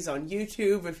rosaries on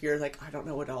YouTube. If you're like, I don't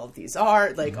know what all of these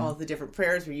are, like all the different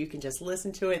prayers where you can just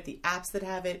listen to it, the apps that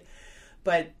have it,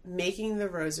 but making the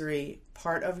rosary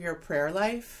part of your prayer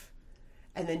life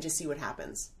and then just see what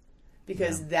happens.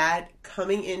 Because that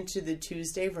coming into the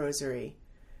Tuesday rosary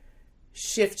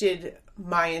shifted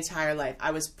my entire life.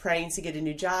 I was praying to get a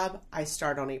new job. I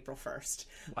start on April 1st.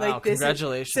 Wow, like,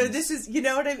 congratulations. So this is, you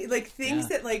know what I mean? Like, things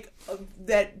that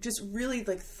that just really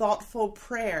like thoughtful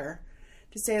prayer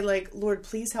to say, like, Lord,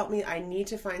 please help me. I need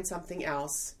to find something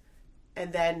else.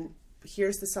 And then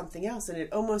here's the something else. And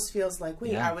it almost feels like,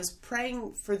 wait, I was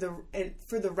praying for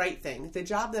the right thing. The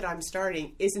job that I'm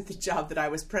starting isn't the job that I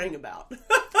was praying about.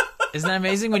 Isn't that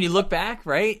amazing when you look back,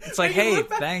 right? It's like, hey,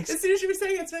 thanks. As soon as you were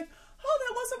saying it, it's like, oh,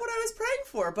 that wasn't what I was praying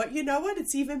for. But you know what?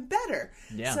 It's even better.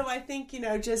 Yeah. So I think,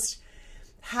 just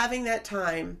having that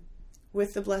time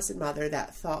with the Blessed Mother,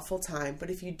 that thoughtful time. But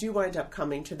if you do wind up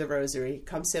coming to the rosary,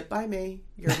 come sit by me.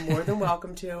 You're more than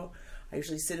welcome to. I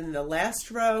usually sit in the last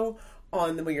row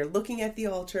when you're looking at the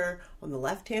altar on the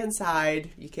left-hand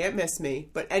side. You can't miss me.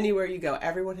 But anywhere you go,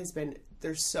 everyone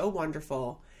they're so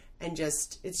wonderful. And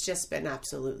it's just been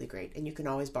absolutely great. And you can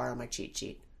always borrow my cheat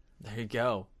sheet. There you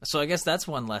go. So I guess that's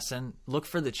one lesson. Look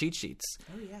for the cheat sheets.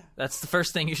 Oh, yeah. That's the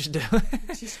first thing you should do.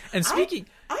 And speaking...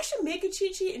 I should make a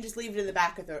cheat sheet and just leave it in the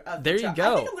back of the There truck. you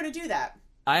go. I think I'm going to do that.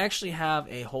 I actually have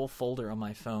a whole folder on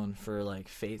my phone for, like,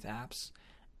 faith apps.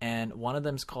 And one of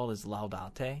them's called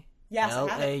Laudate. Yes,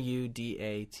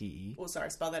 Laudate. Oh,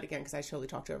 sorry. Spell that again because I totally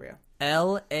talked over you.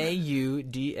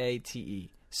 Laudate.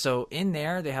 So in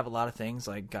there, they have a lot of things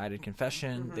like guided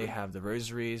confession. They have the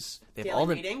rosaries. They have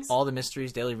all the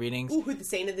mysteries, daily readings. Ooh, who the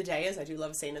saint of the day is. I do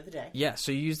love a saint of the day. Yeah,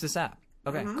 so you use this app.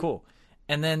 Okay, cool.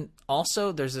 And then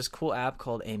also there's this cool app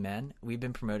called Amen. We've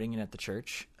been promoting it at the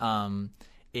church.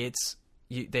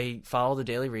 They follow the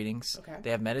daily readings. Okay. They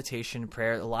have meditation,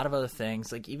 prayer, a lot of other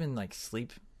things, like even like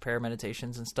sleep prayer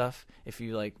meditations and stuff if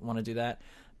you like want to do that.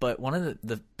 But one of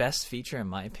the best feature, in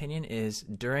my opinion, is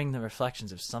during the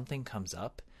reflections, if something comes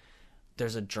up,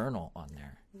 there's a journal on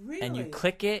there. Really? And you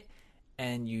click it,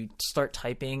 and you start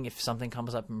typing if something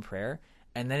comes up in prayer,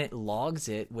 and then it logs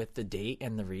it with the date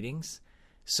and the readings,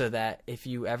 so that if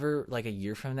you ever, like a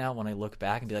year from now, when I look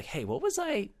back and be like, hey, what was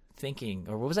I thinking,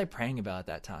 or what was I praying about at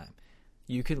that time?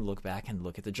 You can look back and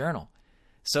look at the journal.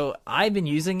 So I've been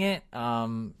using it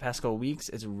past couple weeks.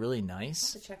 It's really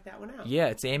nice. I'll have to check that one out. Yeah,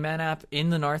 it's the Amen app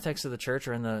in the narthex of the church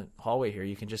or in the hallway here.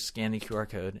 You can just scan the QR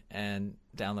code and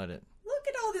download it. Look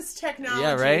at all this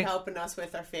technology helping us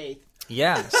with our faith.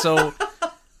 Yeah, so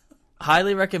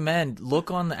highly recommend. Look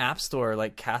on the App Store,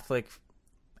 like Catholic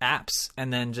apps,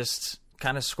 and then just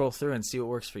kind of scroll through and see what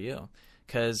works for you.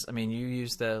 Because, I mean, you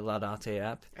use the Laudate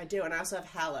app. I do, and I also have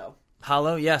Hallow.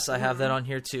 Hallow, yes, I have that on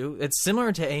here too. It's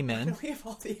similar to Amen. We have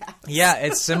all the apps. Yeah,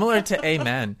 it's similar to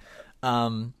Amen.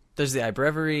 There's the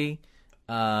iBreviary.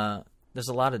 There's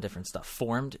a lot of different stuff.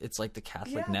 Formed, it's like the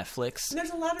Catholic Netflix. And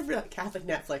there's a lot of real Catholic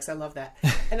Netflix. I love that.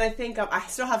 And I think I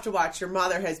still have to watch. Your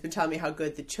mother has been telling me how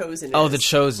good The Chosen is. Oh, The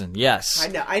Chosen, yes. I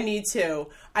know. I need to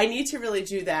really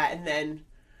do that. And then,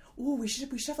 we should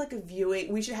have like a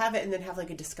viewing. We should have it and then have like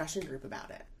a discussion group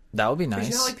about it. That would be nice.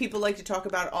 You know, like people like to talk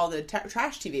about all the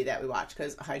trash TV that we watch,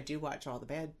 because I do watch all the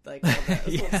bad, like all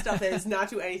the little stuff that does not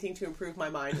do anything to improve my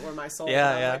mind or my soul.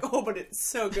 Yeah. Like, oh, but it's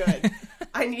so good.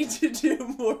 I need to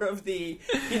do more of the,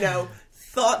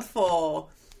 thoughtful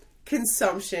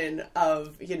consumption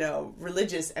of,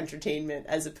 religious entertainment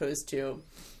as opposed to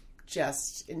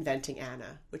just inventing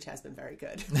Anna, which has been very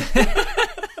good.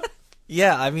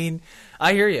 Yeah, I mean,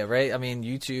 I hear you, right? I mean,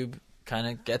 YouTube kind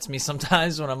of gets me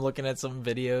sometimes when I'm looking at some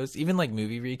videos, even like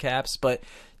movie recaps. But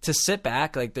to sit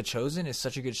back, like The Chosen is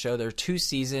such a good show. There are 2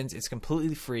 seasons. It's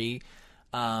completely free.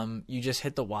 You just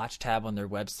hit the watch tab on their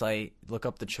website, look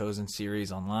up The Chosen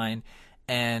series online,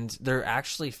 and they're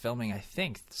actually filming, I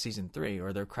think, season 3,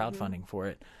 or they're crowdfunding for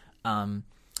it.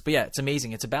 But yeah, it's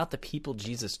amazing. It's about the people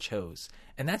Jesus chose.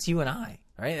 And that's you and I,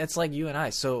 right? That's like you and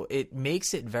I. So it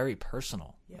makes it very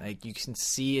personal. Yeah. Like you can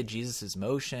see Jesus'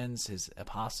 motions, his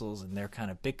apostles, and they're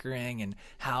kind of bickering, and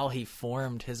how he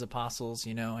formed his apostles,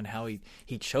 and how he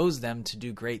chose them to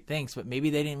do great things. But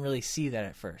maybe they didn't really see that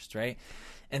at first, right?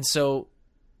 And so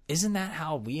isn't that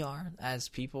how we are as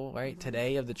people, right?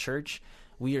 Today of the church,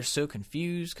 we are so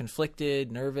confused,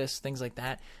 conflicted, nervous, things like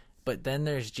that. But then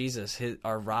there's Jesus,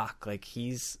 our rock. Like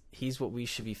he's what we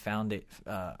should be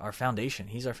our foundation.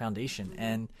 He's our foundation,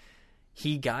 and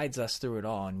he guides us through it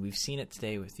all. And we've seen it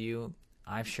today with you.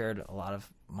 I've shared a lot of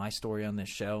my story on this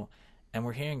show, and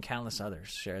we're hearing countless others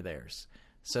share theirs.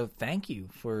 So thank you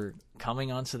for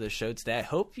coming onto the show today. I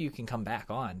hope you can come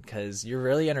back on, because you're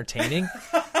really entertaining,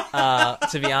 to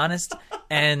be honest.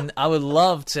 And I would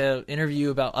love to interview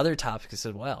about other topics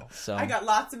as well. So I got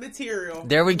lots of material.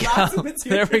 There we go.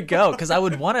 There we go. Because I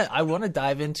want to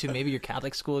dive into maybe your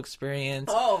Catholic school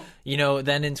experience. Oh,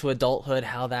 then into adulthood,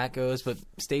 how that goes. But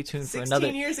stay tuned for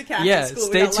 16 years of Catholic school.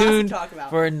 Stay tuned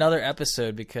for another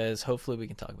episode, because hopefully we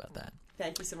can talk about that.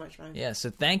 Thank you so much, Ryan. Yeah. So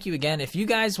thank you again. If you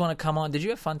guys want to come on, did you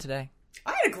have fun today?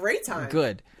 I had a great time.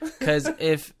 Good. Because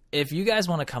if you guys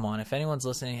want to come on, if anyone's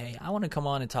listening, hey, I want to come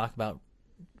on and talk about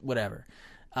whatever.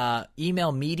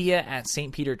 Email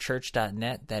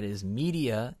media@stpeterchurch.net. That is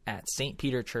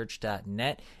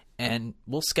media@stpeterchurch.net. And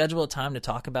we'll schedule a time to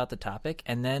talk about the topic,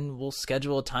 and then we'll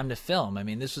schedule a time to film. I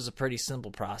mean, this was a pretty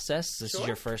simple process. This is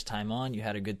your first time on. You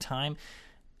had a good time.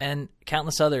 And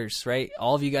countless others, right?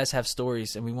 All of you guys have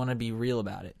stories, and we want to be real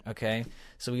about it, okay?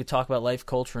 So we could talk about life,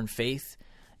 culture, and faith.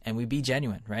 And we be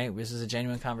genuine, right? This is a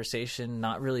genuine conversation,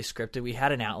 not really scripted. We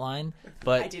had an outline,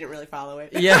 but I didn't really follow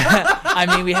it. Yeah, I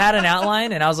mean, we had an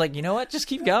outline, and I was like, you know what? Just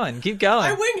keep going, keep going.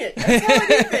 I wing it. That's how I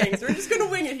do things. We're just gonna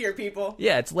wing it here, people.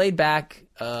 Yeah, it's laid back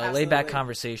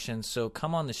conversation. So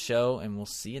come on the show, and we'll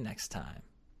see you next time.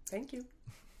 Thank you.